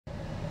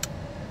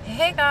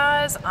Hey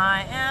guys,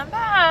 I am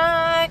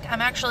back. I'm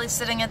actually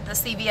sitting at the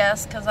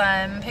CVS because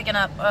I'm picking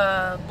up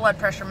blood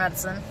pressure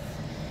medicine.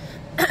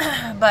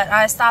 But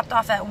I stopped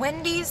off at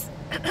Wendy's.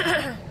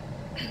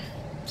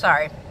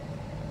 Sorry.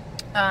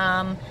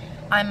 I'm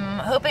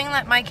hoping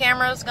that my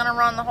camera is going to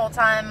run the whole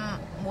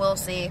time. We'll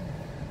see.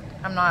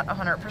 I'm not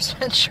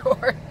 100%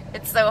 sure.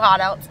 It's so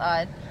hot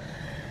outside.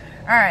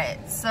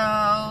 Alright, so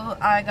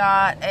I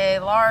got a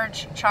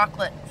large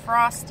chocolate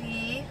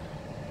frosty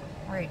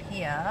right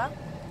here.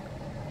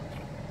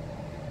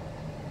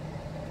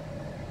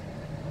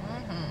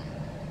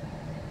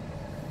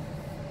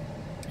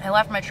 I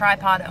left my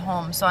tripod at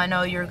home, so I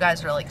know you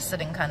guys are like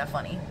sitting kind of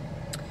funny.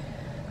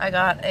 I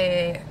got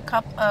a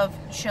cup of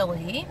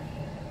chili.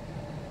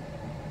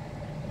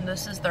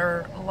 This is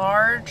their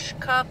large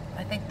cup.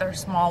 I think their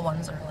small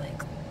ones are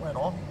like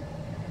little.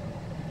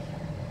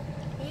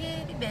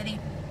 Itty bitty.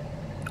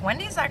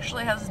 Wendy's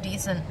actually has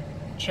decent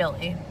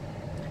chili.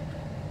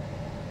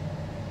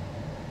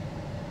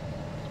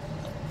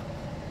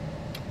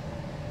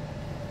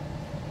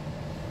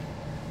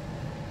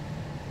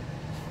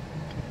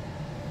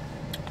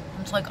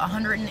 It's like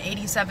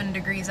 187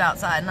 degrees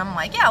outside, and I'm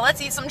like, yeah, let's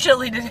eat some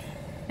chili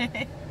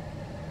today.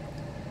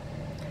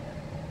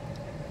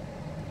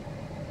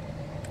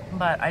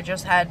 But I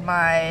just had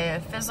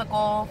my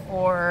physical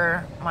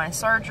for my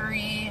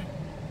surgery,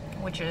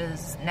 which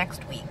is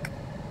next week.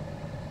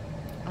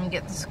 I'm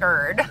getting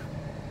scared.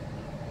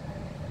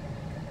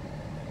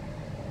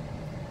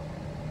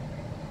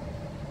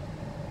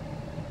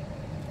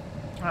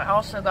 I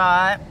also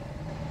got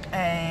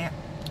a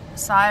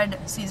side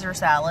Caesar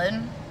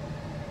salad.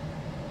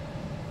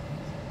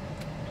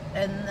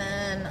 And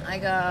then I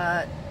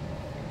got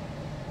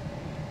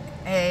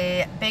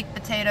a baked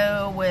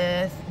potato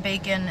with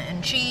bacon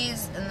and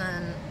cheese, and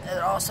then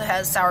it also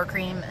has sour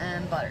cream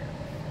and butter.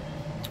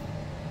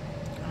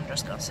 I'm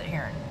just gonna sit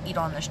here and eat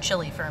on this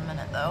chili for a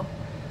minute though.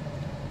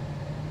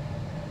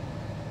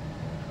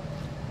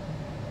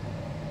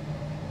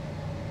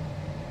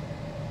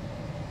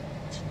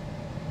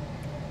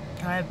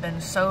 I've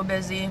been so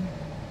busy.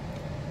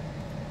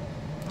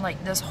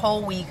 Like this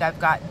whole week I've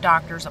got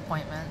doctor's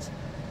appointments.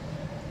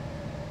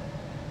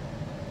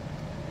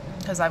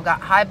 Because I've got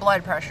high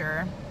blood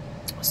pressure.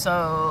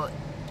 So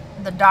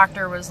the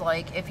doctor was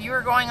like, if you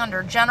were going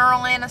under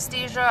general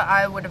anesthesia,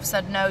 I would have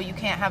said no, you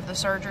can't have the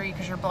surgery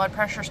because your blood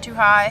pressure is too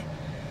high.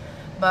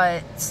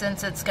 But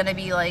since it's going to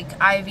be like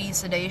IV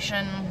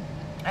sedation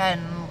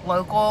and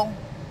local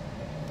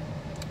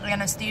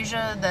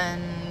anesthesia,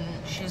 then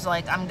she's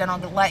like, I'm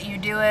going to let you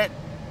do it.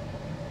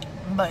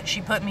 But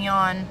she put me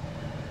on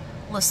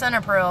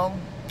lisinopril,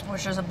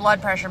 which is a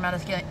blood pressure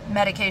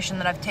medication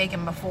that I've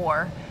taken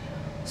before.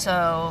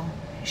 So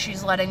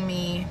she's letting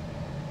me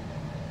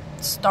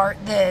start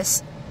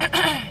this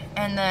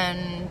and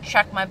then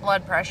check my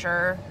blood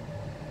pressure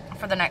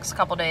for the next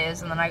couple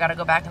days, and then I gotta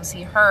go back and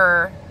see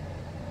her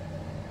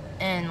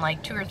in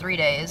like 2 or 3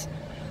 days,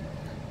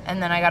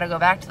 and then I gotta go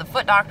back to the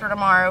foot doctor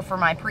tomorrow for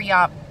my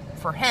pre-op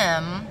for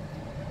him,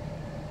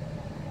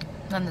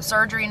 then the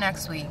surgery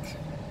next week.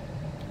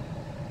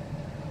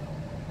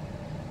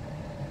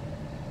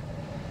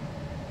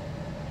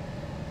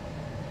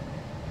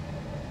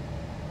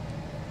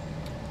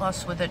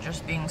 Plus, with it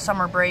just being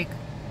summer break,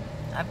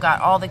 I've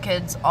got all the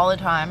kids all the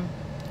time.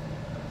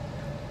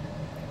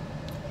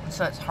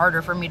 So it's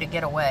harder for me to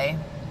get away.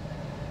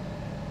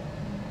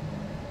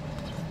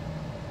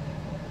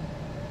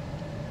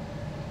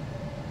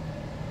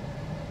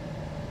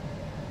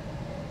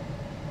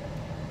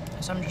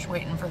 So I'm just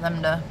waiting for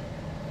them to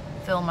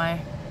fill my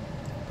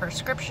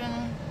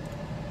prescription.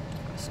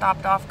 I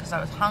stopped off because I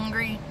was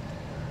hungry.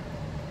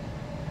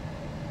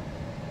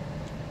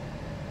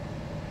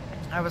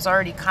 I was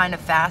already kind of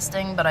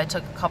fasting, but I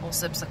took a couple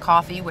sips of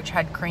coffee, which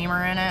had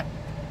creamer in it.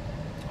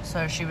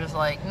 So she was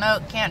like, no,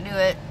 can't do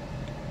it.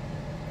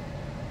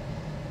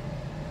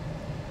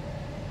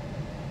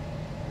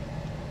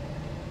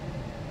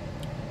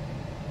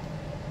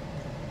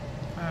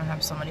 I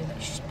have somebody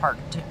that's just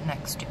parked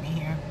next to me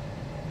here.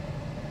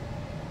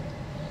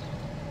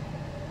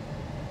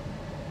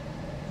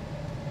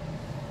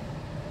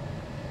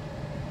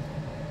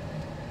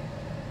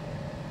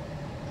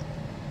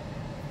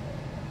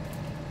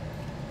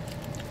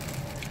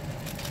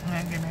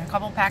 Give me a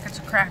couple packets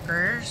of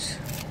crackers.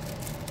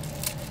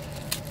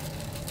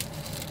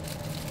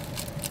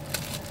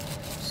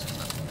 So I'm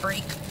gonna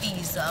break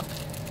these up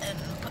and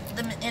put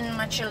them in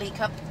my chili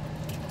cup.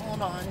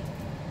 Hold on.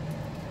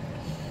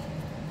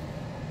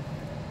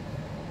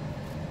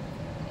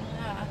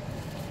 Yeah.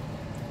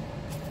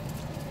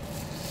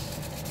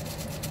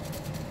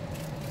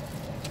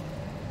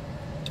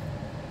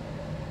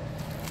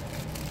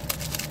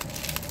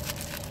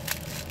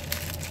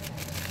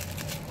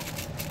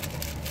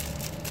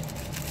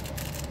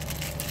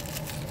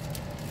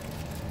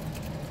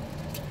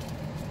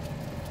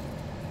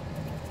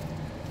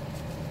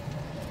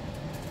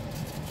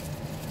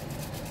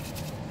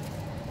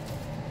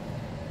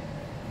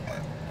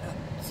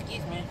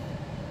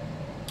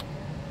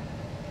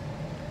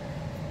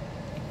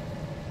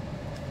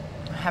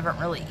 Haven't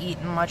really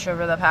eaten much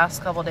over the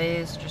past couple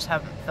days. Just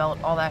haven't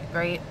felt all that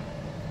great.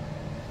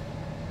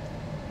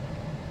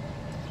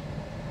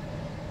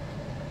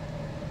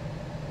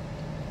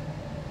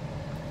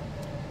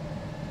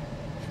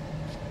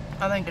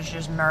 I think it's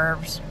just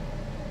nerves.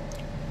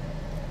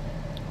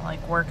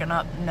 Like working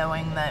up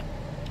knowing that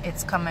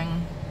it's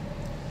coming.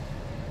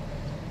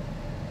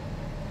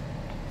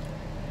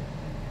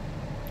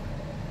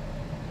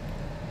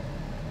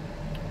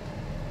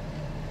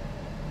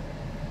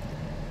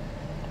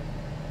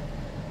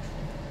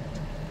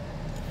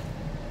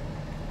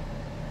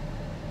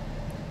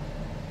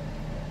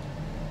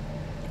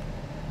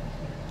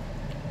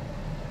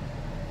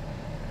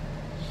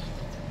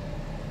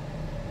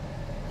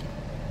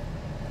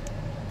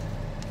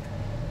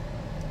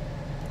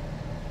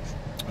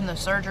 And the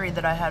surgery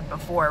that I had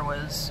before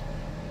was,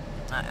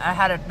 I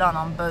had it done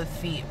on both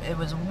feet. It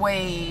was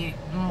way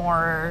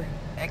more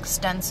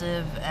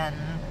extensive and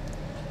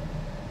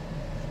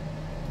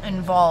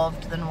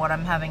involved than what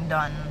I'm having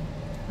done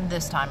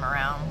this time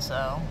around,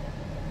 so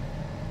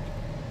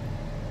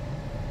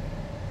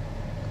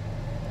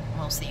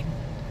we'll see.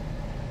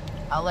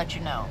 I'll let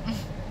you know.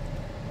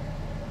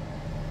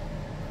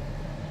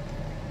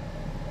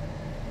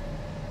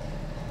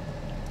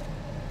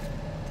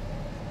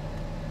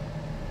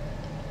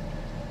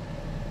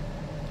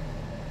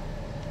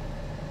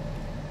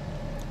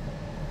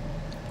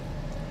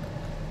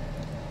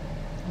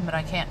 But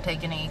I can't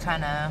take any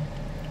kind of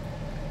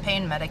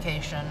pain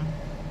medication,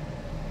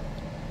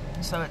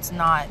 so it's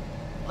not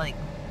like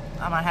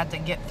I'm gonna have to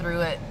get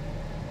through it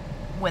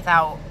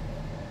without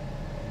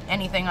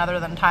anything other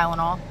than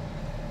Tylenol.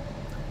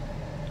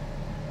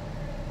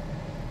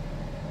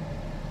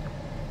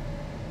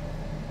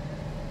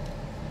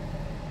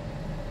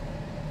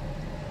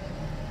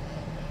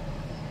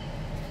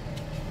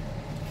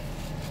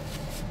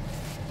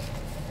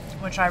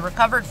 Which I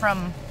recovered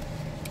from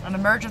an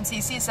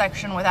emergency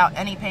C-section without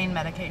any pain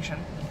medication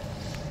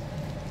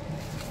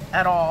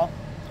at all.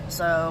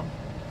 So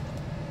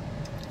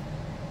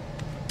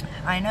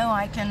I know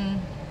I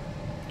can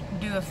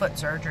do a foot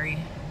surgery.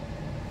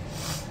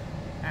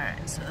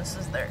 Alright, so this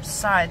is their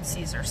side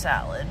Caesar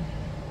salad.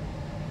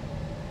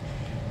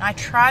 I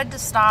tried to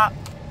stop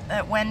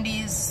at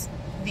Wendy's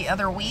the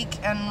other week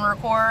and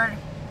record,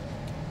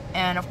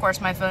 and of course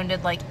my phone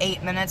did like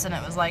 8 minutes and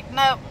it was like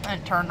nope,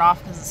 and it turned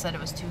off because it said it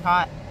was too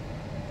hot.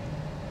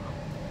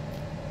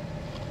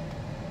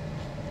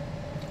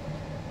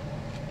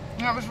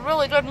 It was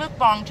really good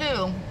mukbang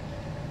too.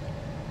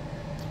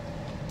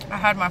 I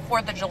had my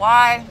 4th of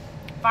July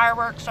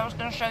fireworks I was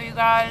going to show you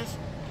guys.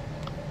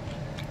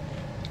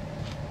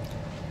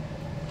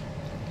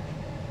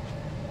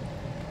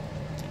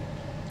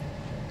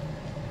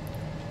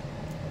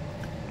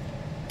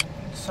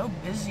 It's so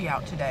busy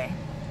out today.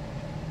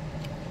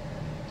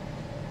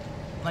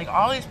 Like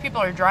all these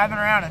people are driving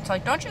around. It's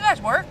like, don't you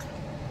guys work?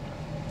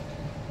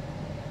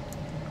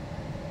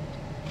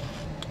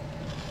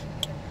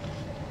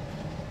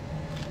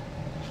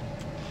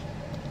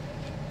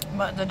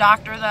 But the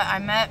doctor that I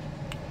met,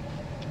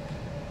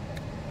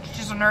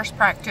 she's a nurse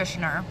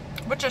practitioner,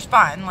 which is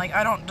fine. Like,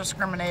 I don't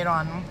discriminate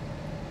on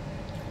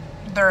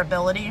their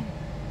ability.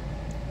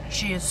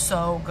 She is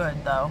so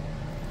good, though.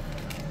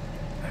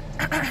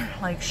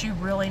 Like, she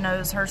really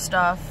knows her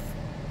stuff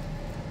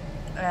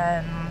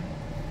and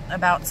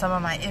about some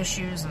of my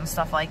issues and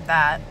stuff like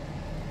that.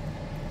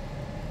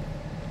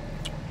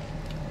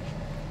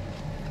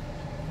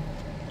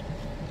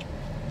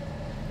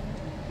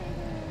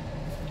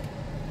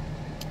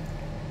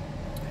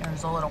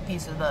 There's a little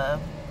piece of the,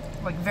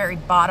 like, very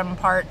bottom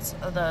parts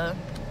of the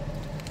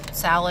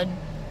salad.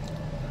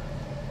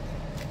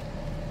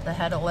 The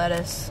head of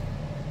lettuce.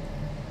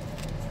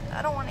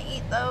 I don't want to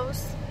eat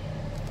those.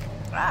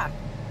 Ah.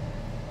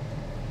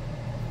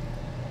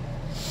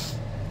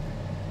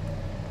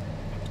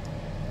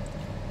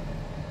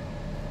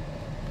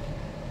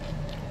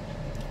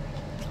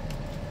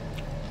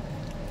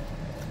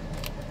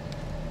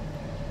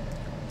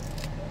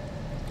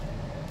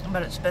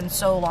 But it's been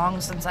so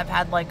long since I've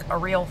had like a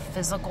real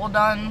physical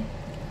done.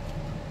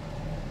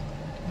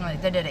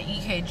 Like they did an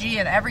EKG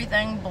and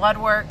everything, blood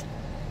work.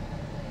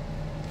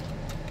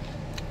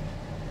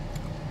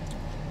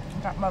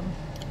 Got my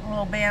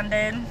little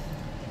band-aid.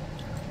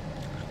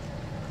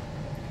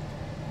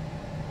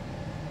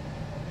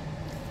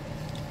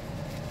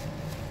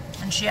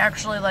 And she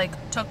actually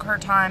like took her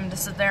time to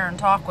sit there and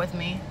talk with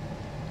me.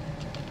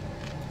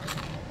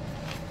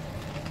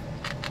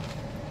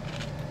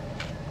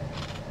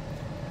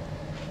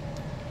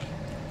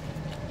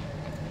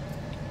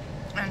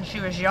 And she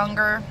was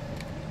younger,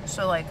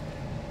 so like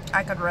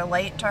I could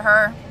relate to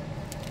her,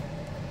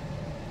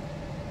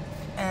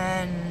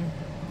 and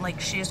like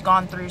she's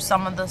gone through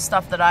some of the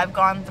stuff that I've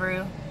gone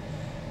through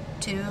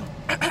too.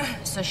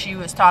 So she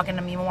was talking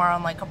to me more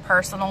on like a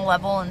personal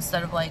level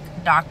instead of like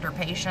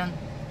doctor-patient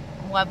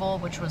level,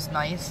 which was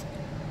nice.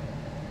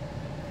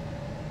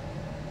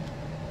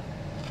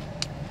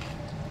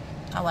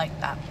 I like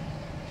that.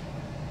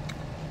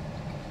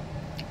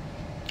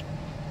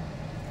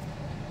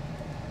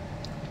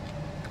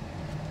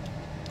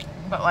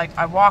 But like,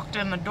 I walked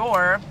in the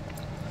door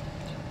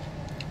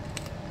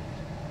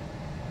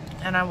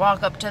and I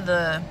walk up to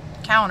the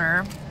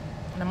counter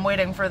and I'm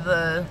waiting for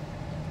the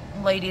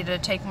lady to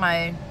take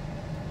my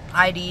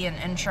ID and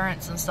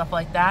insurance and stuff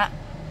like that.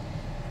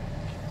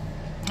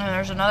 And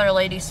there's another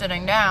lady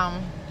sitting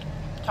down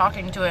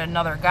talking to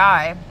another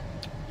guy.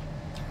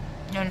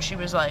 And she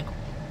was like,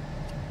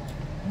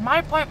 my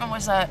appointment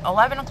was at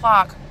 11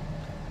 o'clock.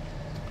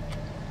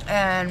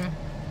 And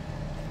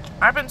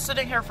I've been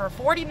sitting here for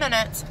 40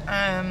 minutes.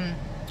 And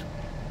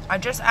I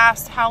just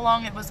asked how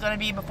long it was going to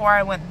be before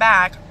I went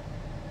back.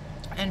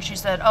 And she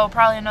said, oh,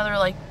 probably another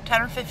like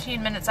 10 or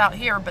 15 minutes out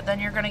here, but then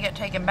you're going to get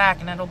taken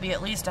back and it'll be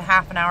at least a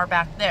half an hour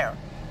back there.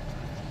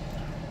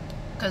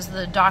 Because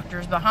the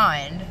doctor's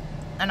behind.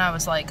 And I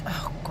was like,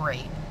 oh,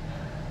 great.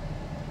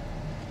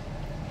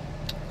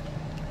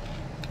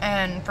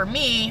 And for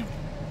me,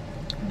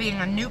 being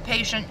a new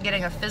patient,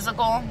 getting a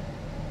physical,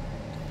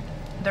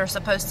 they're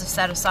supposed to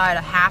set aside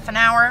a half an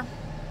hour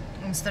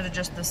instead of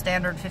just the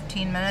standard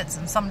 15 minutes.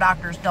 And some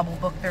doctors double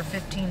book their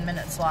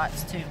 15-minute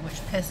slots too, which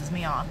pisses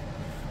me off.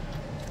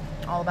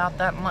 All about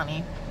that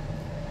money.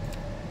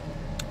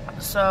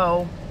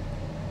 So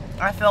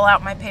I fill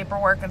out my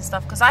paperwork and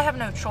stuff because I have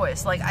no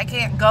choice. Like, I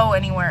can't go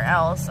anywhere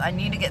else. I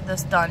need to get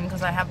this done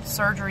because I have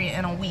surgery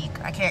in a week.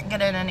 I can't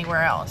get in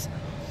anywhere else.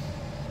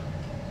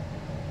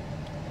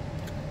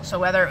 So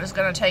whether it was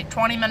going to take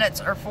 20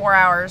 minutes or 4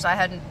 hours, I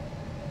had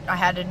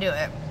to do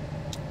it.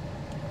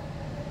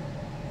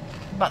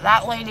 But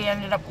that lady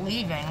ended up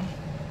leaving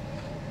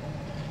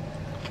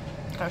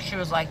because she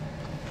was like,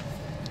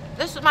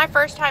 this is my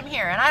first time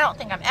here, and I don't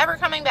think I'm ever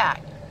coming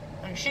back.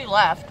 And she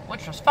left,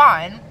 which was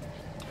fine.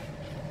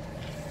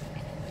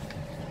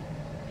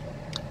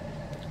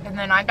 And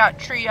then I got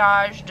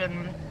triaged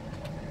and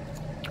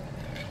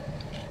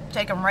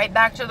taken right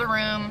back to the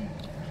room.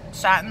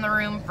 Sat in the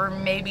room for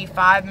maybe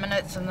 5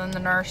 minutes, and then the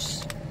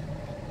nurse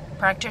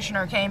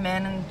practitioner came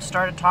in and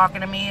started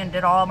talking to me and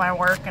did all my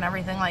work and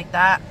everything like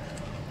that.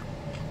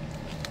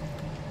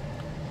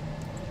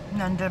 And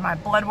then did my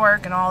blood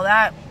work and all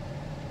that.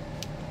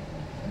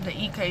 The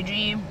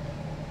EKG.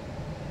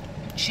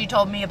 She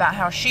told me about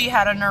how she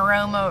had a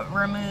neuroma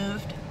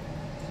removed.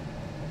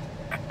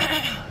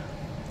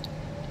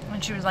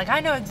 And she was like, I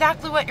know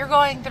exactly what you're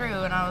going through.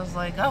 And I was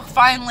like, oh,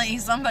 finally,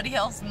 somebody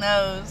else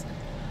knows.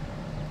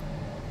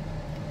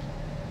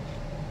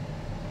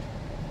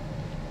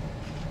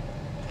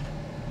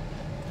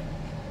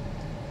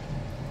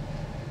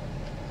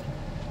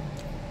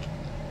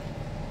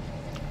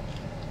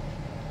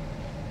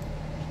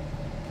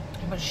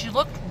 But she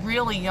looked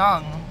really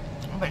young.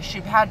 But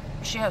she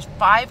has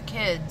 5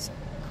 kids.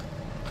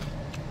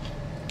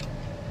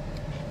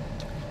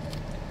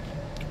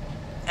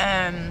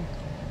 And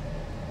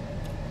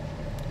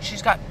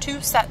she's got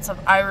 2 sets of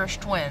Irish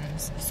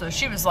twins. So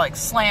she was like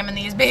slamming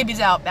these babies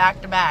out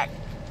back to back.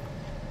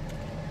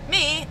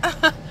 Me.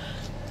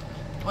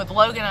 With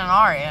Logan and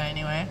Aria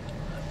anyway.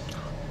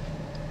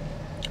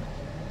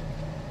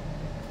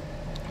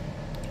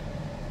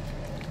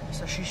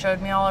 So she showed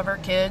me all of her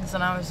kids,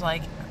 and I was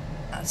like,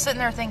 sitting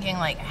there thinking,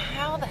 like,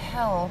 how the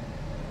hell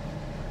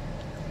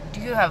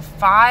do you have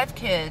 5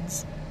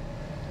 kids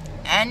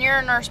and you're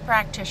a nurse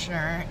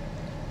practitioner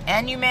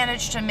and you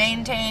manage to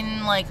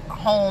maintain, like,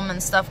 home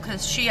and stuff?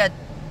 Because she had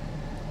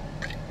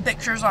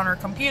pictures on her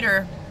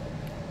computer,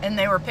 and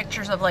they were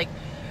pictures of, like,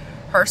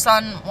 her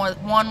son.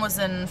 One was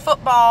in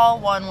football,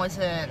 one was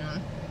in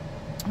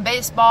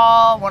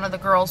baseball, one of the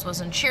girls was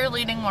in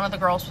cheerleading, one of the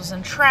girls was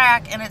in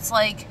track. And it's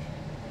like,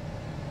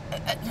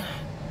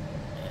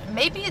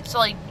 maybe it's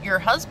like your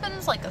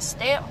husband's like a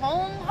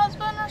stay-at-home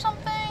husband or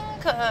something,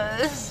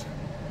 because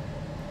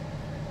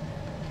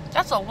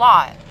that's a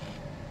lot.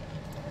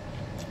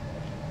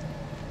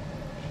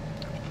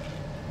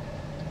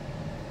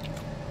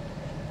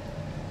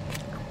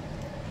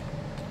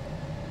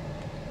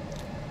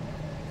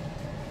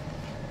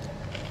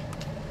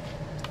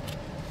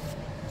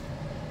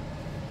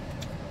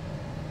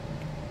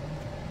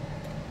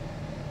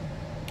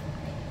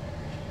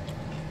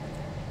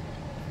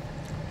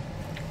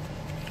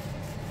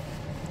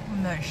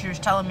 She was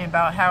telling me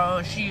about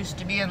how she used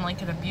to be in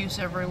like an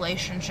abusive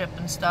relationship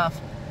and stuff,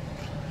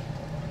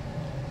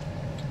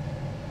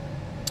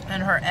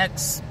 and her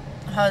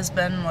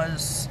ex-husband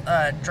was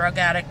a drug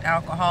addict,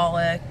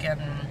 alcoholic,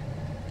 and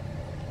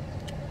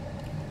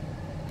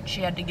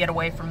she had to get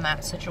away from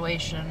that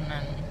situation.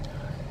 And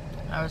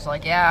I was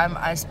like, yeah,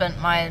 I spent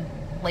my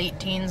late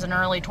teens and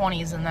early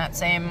 20s in that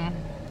same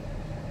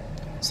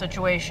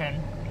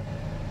situation.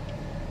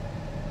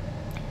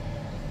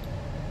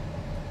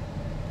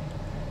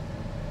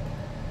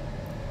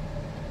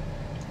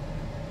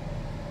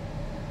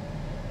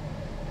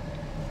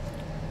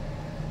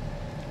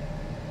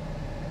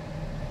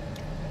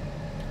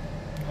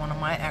 One of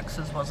my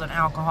exes was an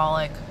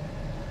alcoholic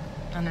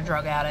and a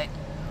drug addict.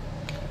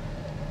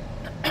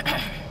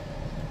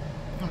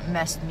 It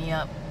messed me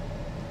up.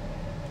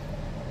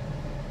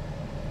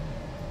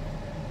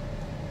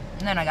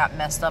 And then I got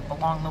messed up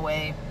along the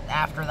way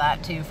after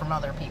that too from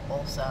other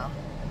people, so.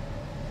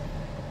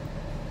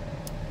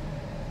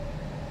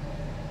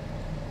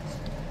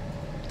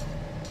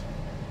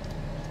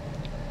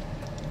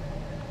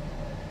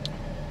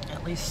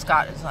 At least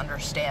Scott is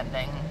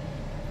understanding.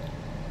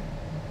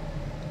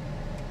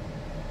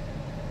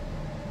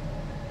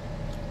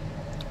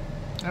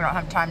 I don't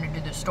have time to do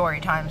the story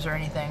times or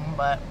anything,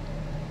 but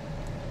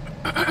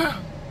I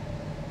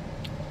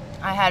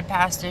had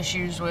past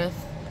issues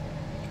with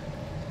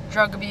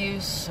drug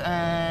abuse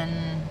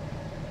and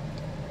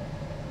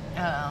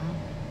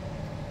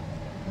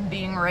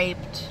being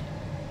raped,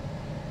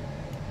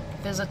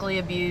 physically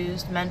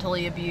abused,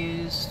 mentally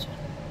abused,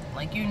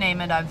 like you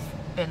name it, I've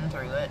been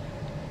through it.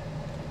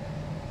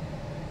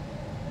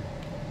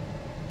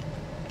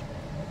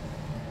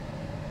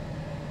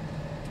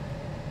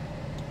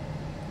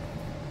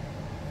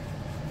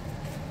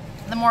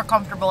 The more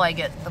comfortable I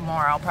get, the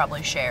more I'll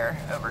probably share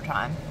over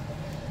time.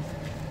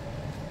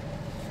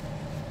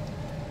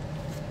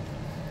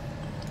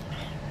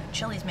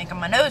 Chili's making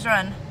my nose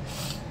run.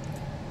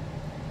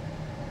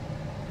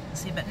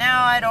 See, but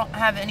now I don't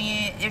have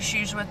any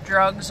issues with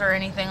drugs or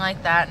anything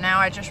like that. Now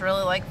I just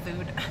really like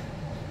food.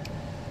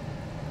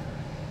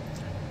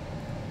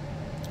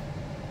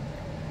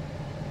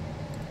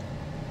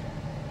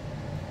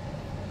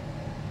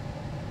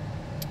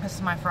 This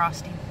is my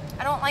frosty.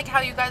 I don't like how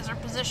you guys are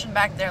positioned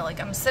back there.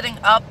 Like, I'm sitting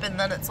up and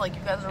then it's like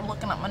you guys are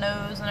looking at my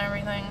nose and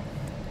everything.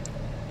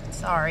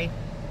 Sorry.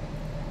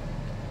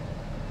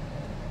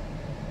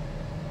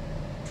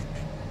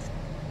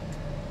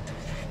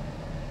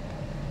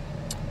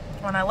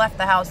 When I left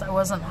the house, I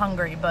wasn't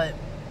hungry, but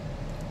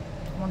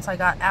once I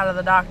got out of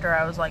the doctor,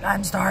 I was like,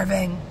 I'm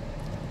starving.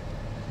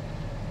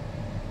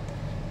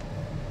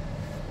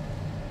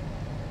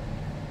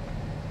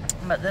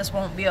 But this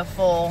won't be a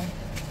full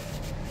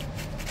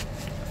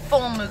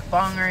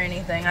mukbang or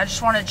anything. I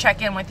just wanted to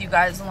check in with you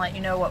guys and let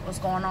you know what was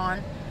going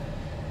on.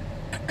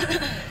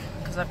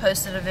 Because I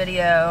posted a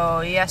video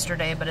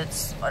yesterday, but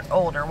it's an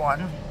older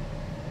one.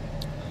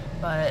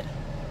 But,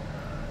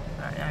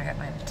 alright, now I got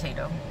my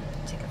potato.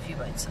 Take a few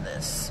bites of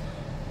this.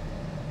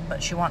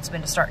 But she wants me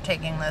to start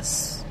taking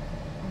this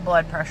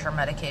blood pressure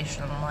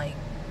medication, like,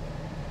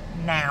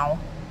 now.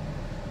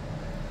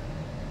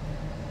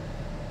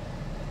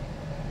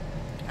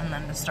 And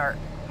then to start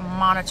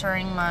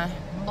monitoring my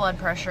blood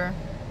pressure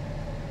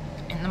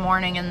in the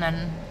morning and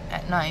then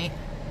at night.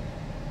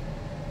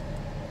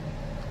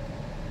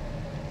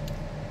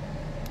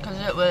 Because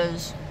it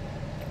was,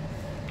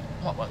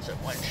 what was it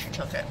when she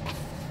took it?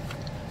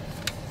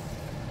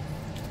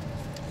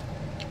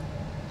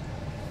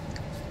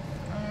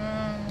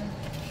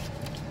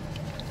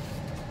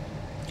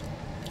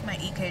 My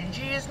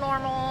EKG is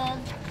normal.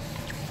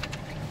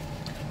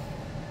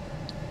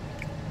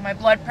 My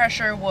blood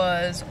pressure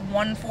was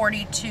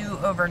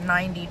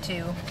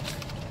 142/92.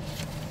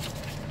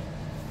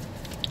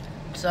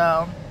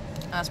 So,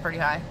 that's pretty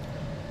high.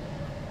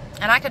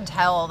 And I can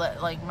tell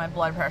that, like, my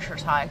blood pressure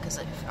is high because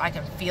I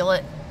can feel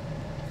it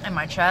in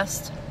my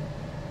chest.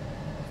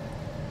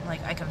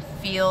 Like, I can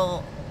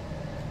feel,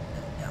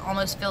 it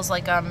almost feels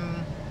like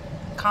I'm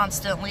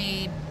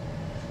constantly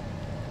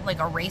like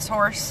a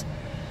racehorse.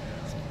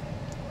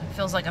 It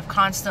feels like I've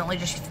constantly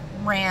just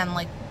ran,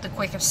 like, the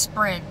quickest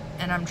sprint,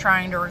 and I'm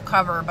trying to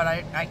recover, but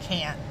I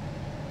can't.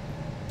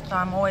 So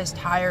I'm always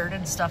tired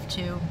and stuff,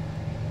 too.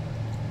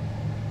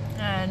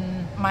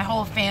 And my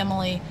whole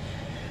family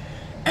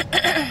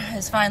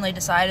has finally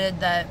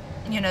decided that,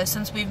 you know,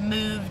 since we've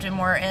moved and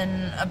we're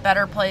in a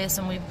better place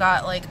and we've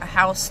got, like, a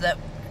house that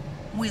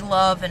we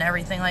love and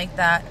everything like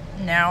that,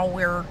 now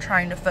we're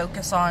trying to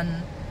focus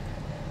on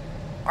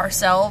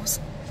ourselves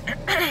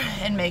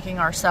and making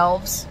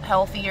ourselves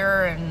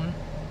healthier and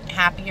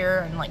happier,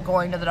 and, like,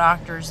 going to the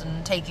doctors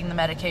and taking the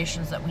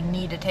medications that we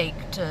need to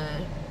take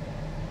to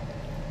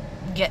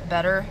get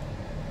better,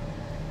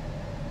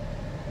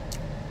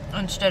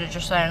 instead of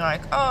just saying,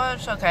 like, oh,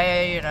 it's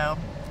okay, you know,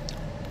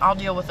 I'll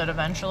deal with it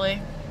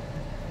eventually.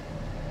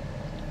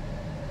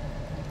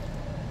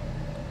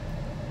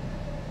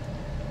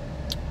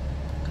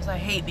 Because I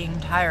hate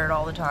being tired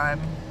all the time.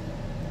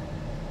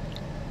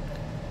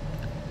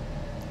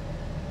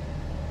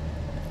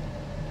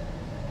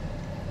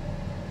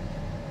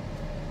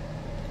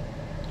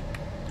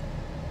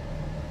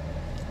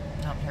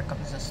 Here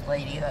comes this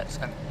lady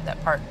that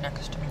parked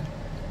next to me.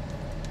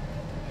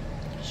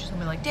 She's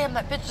gonna be like, damn,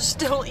 that bitch is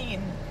still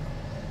eating.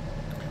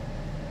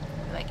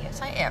 I'm like,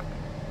 yes, I am.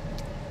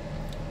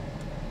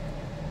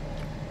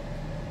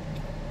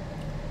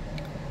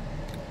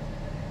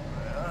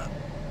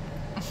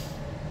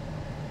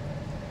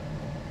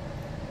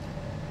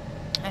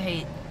 I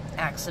hate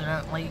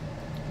accidentally,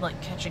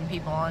 like, catching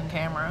people on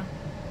camera.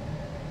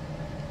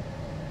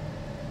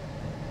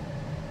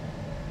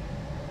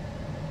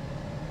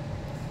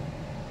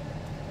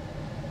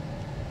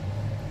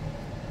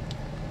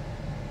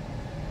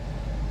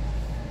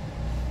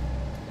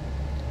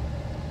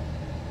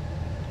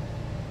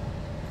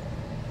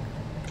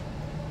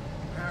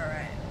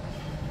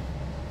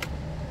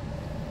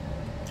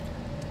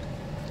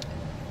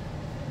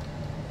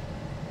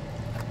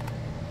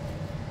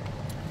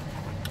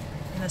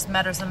 This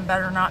medicine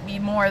better not be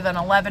more than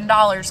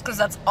 $11, because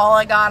that's all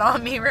I got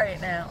on me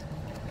right now.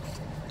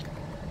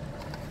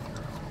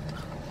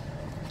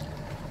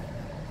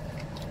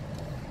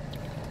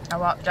 I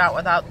walked out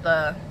without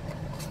the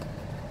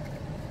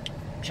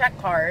check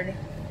card.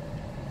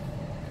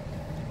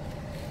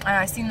 And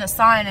I seen the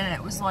sign and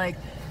it was like,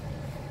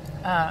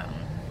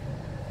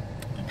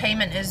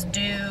 payment is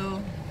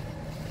due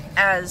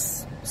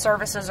as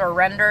services are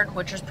rendered,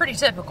 which is pretty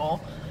typical.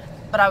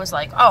 But I was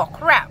like, oh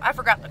crap, I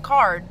forgot the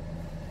card.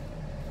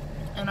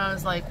 And I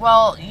was like,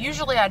 well,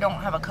 usually I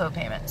don't have a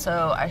co-payment,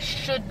 so I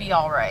should be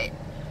alright.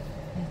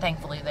 And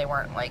thankfully they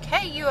weren't like,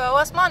 hey, you owe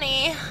us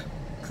money.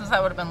 Because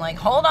I would have been like,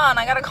 hold on,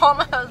 I gotta call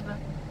my husband.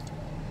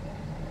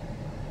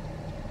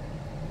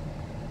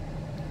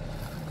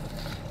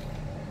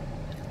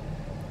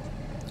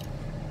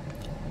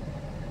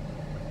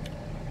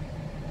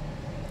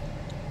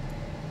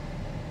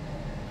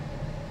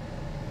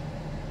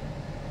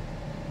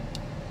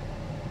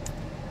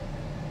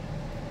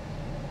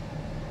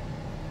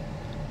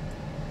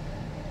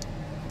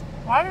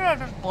 Why did I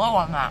just blow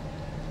on that?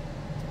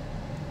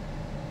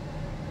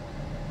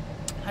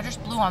 I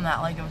just blew on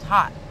that like it was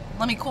hot.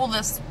 Let me cool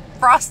this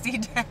frosty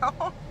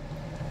down.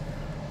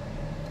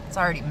 It's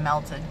already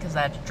melted because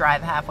I had to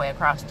drive halfway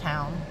across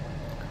town.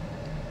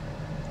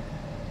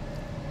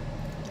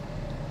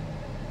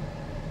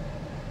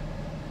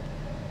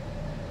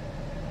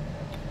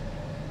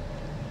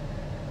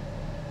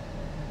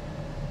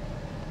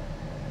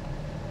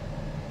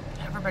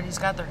 Everybody's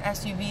got their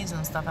SUVs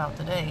and stuff out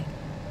today.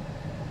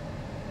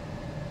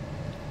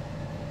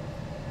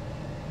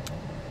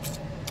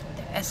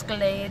 The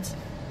Escalades.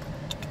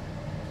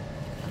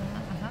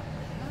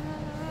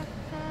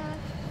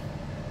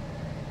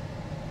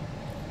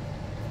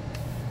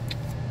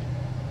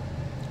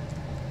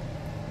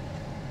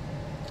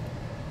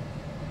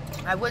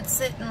 I would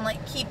sit and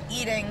like keep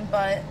eating,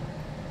 but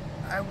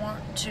I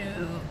want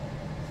to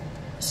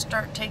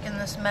start taking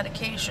this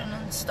medication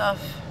and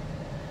stuff.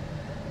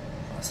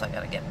 Plus I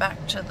gotta get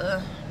back to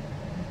the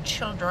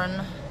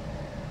children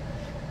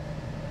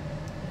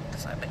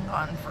because I've been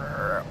gone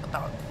for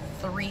about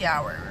 3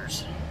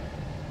 hours,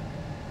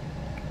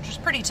 which is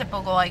pretty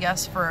typical, I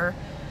guess, for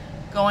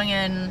going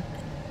in,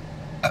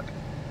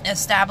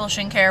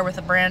 establishing care with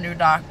a brand new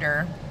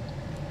doctor,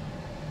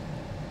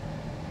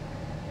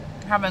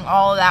 having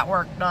all of that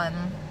work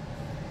done,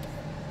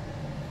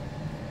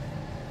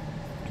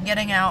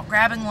 getting out,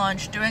 grabbing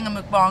lunch, doing a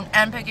mukbang,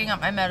 and picking up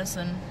my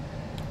medicine.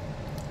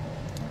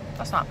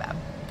 That's not bad.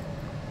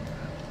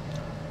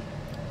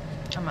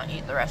 I'm gonna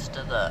eat the rest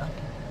of the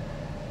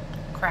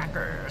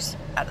crackers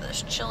out of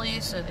this chili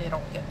so they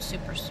don't get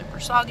super, super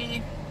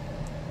soggy.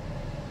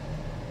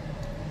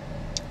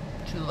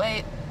 Too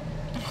late.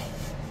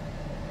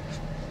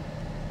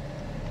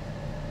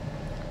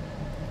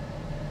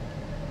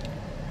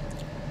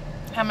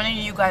 How many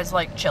of you guys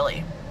like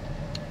chili?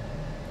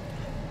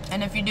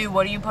 And if you do,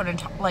 what do you put in,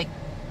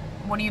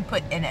 what do you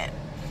put in it?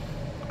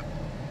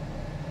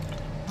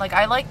 Like,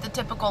 I like the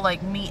typical,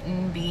 like, meat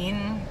and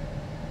bean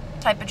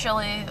type of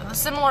chili.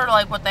 Similar to,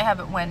 like, what they have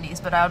at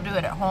Wendy's, but I'll do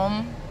it at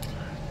home.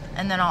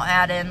 And then I'll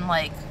add in,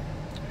 like,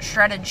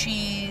 shredded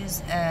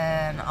cheese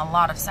and a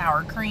lot of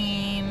sour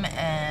cream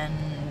and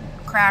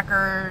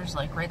crackers,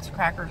 like Ritz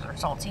crackers or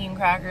saltine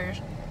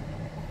crackers.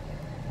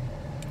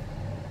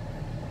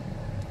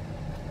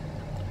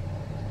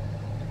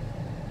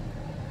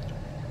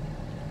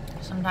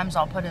 Sometimes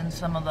I'll put in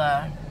some of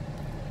that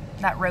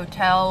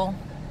Rotel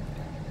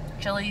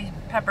chili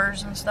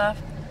peppers and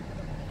stuff,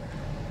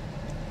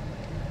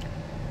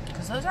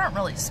 because those aren't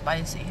really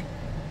spicy.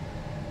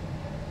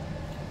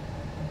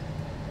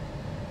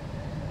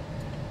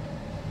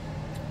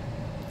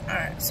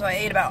 Alright, so I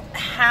ate about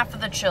half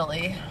of the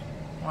chili.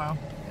 Well,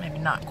 maybe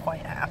not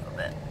quite half of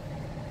it.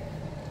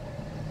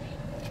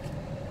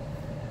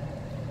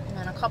 And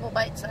then a couple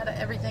bites out of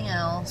everything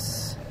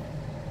else.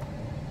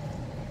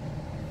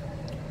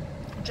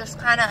 Just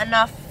kind of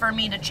enough for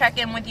me to check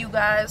in with you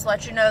guys,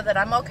 let you know that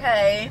I'm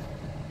okay.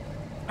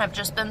 I've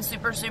just been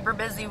super, super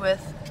busy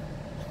with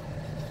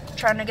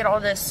trying to get all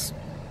this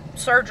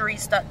surgery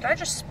stuff. Did I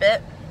just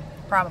spit?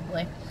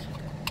 Probably.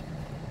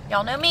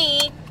 Y'all know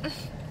me.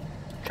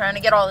 Trying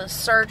to get all this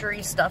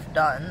surgery stuff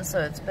done,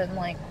 so it's been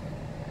like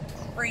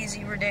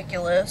crazy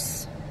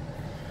ridiculous.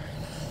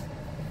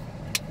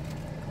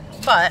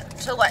 But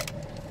to let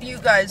you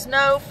guys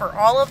know, for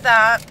all of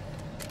that,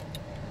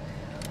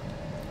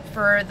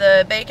 for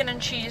the bacon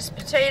and cheese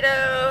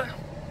potato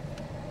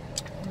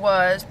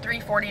was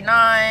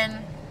 $3.49.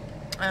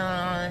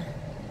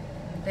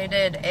 They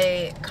did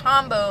a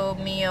combo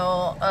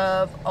meal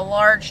of a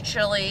large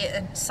chili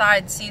and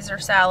side Caesar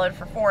salad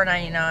for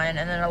 $4.99,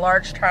 and then a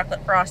large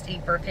chocolate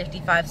frosty for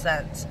 55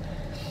 cents,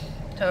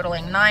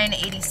 totaling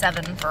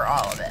 $9.87 for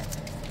all of it.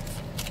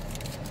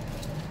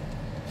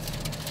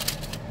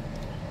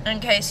 In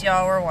case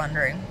y'all were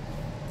wondering.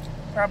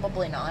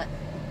 Probably not.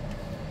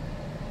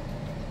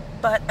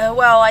 But, oh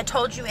well, I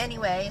told you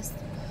anyways.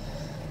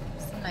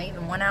 I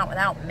even went out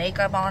without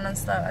makeup on and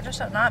stuff. I just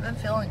have not been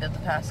feeling good the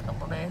past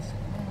couple days.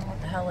 I don't know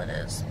what the hell it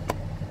is.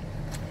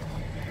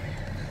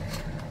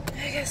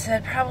 Like I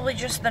said, probably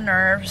just the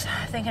nerves.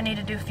 I think I need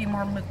to do a few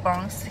more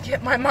mukbangs to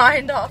get my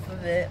mind off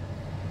of it.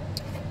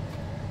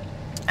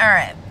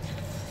 Alright.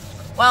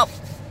 Well,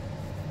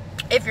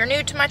 if you're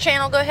new to my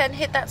channel, go ahead and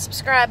hit that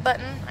subscribe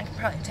button. I can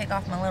probably take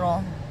off my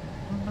little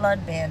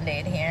blood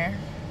band-aid here.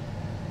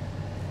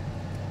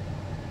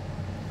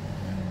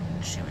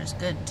 She was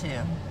good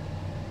too.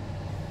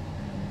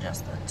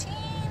 Just a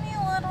teeny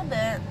little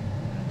bit.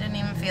 Didn't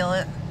even feel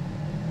it.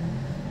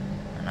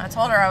 And I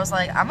told her, I was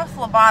like, I'm a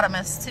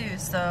phlebotomist too,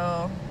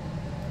 so...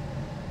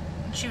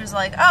 And she was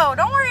like, oh,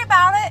 don't worry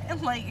about it.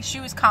 And like, she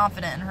was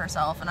confident in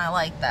herself, and I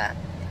liked that.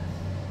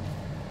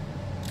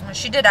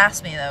 She did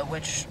ask me though,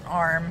 which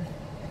arm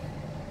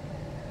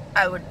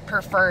I would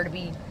prefer to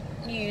be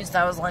used.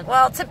 I was like,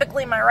 well,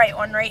 typically my right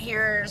one right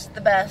here is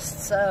the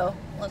best, so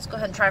let's go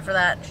ahead and try for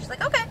that. She's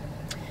like, okay.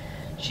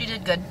 She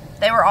did good.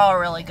 They were all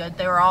really good.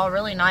 They were all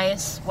really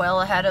nice, well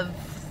ahead of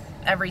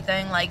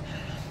everything. Like,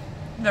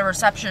 the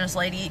receptionist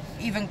lady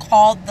even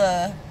called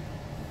the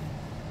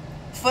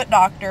foot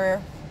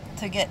doctor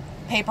to get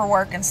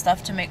paperwork and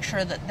stuff to make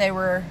sure that they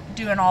were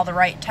doing all the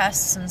right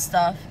tests and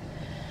stuff,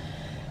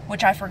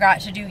 which I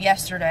forgot to do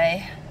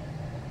yesterday.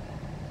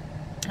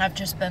 I've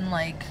just been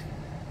like,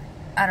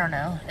 I don't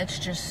know, it's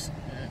just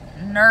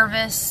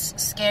nervous,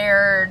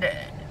 scared,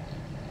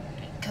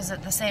 because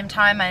at the same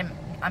time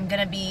I'm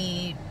gonna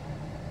be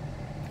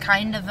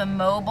kind of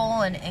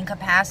immobile and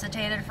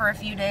incapacitated for a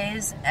few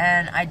days,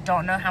 and I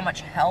don't know how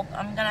much help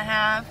I'm gonna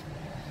have.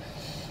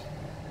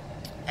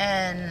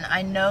 And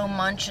I know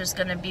Munch is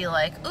gonna be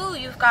like, ooh,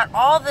 you've got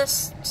all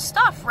this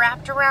stuff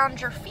wrapped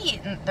around your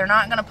feet, and they're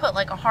not gonna put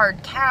like a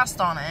hard cast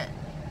on it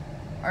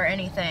or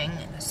anything,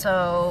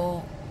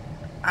 so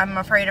I'm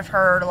afraid of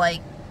her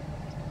like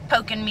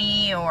poking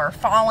me or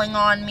falling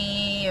on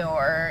me,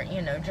 or,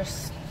 you know,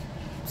 just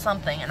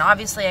something. And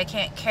obviously I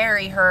can't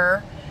carry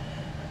her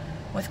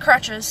with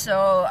crutches,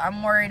 so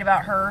I'm worried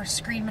about her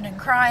screaming and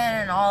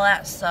crying and all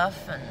that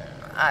stuff, and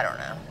I don't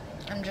know.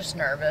 I'm just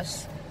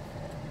nervous.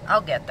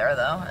 I'll get there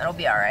though. It'll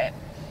be alright.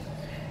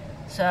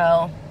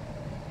 So,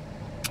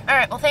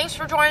 alright, well, thanks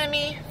for joining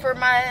me for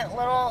my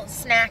little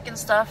snack and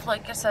stuff.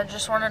 Like I said,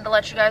 just wanted to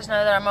let you guys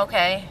know that I'm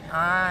okay.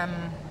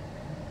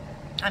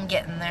 I'm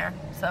getting there.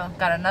 So,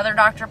 got another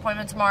doctor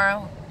appointment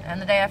tomorrow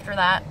and the day after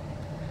that.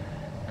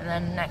 And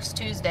then next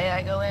Tuesday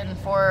I go in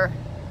for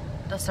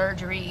the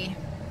surgery.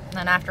 And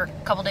then after a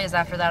couple days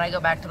after that, I go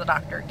back to the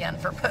doctor again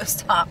for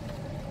post-op.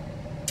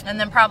 And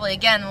then probably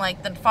again,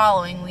 like, the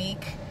following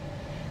week.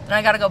 Then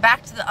I gotta go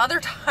back to the other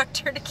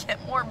doctor to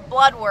get more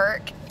blood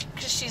work.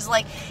 Because she's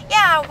like,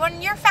 yeah,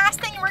 when you're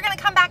fasting, we're gonna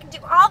come back and do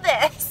all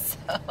this.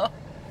 So,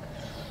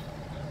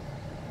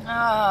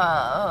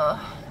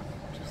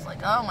 just like,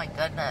 oh my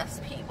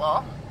goodness,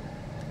 people.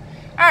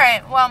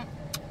 Alright, well,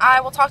 I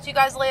will talk to you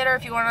guys later.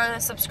 If you want to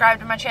subscribe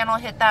to my channel,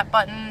 hit that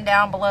button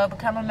down below.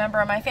 Become a member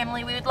of my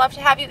family. We would love to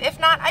have you. If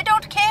not, I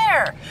don't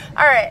care.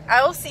 Alright,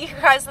 I will see you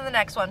guys in the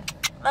next one.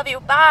 Love you.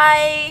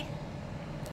 Bye.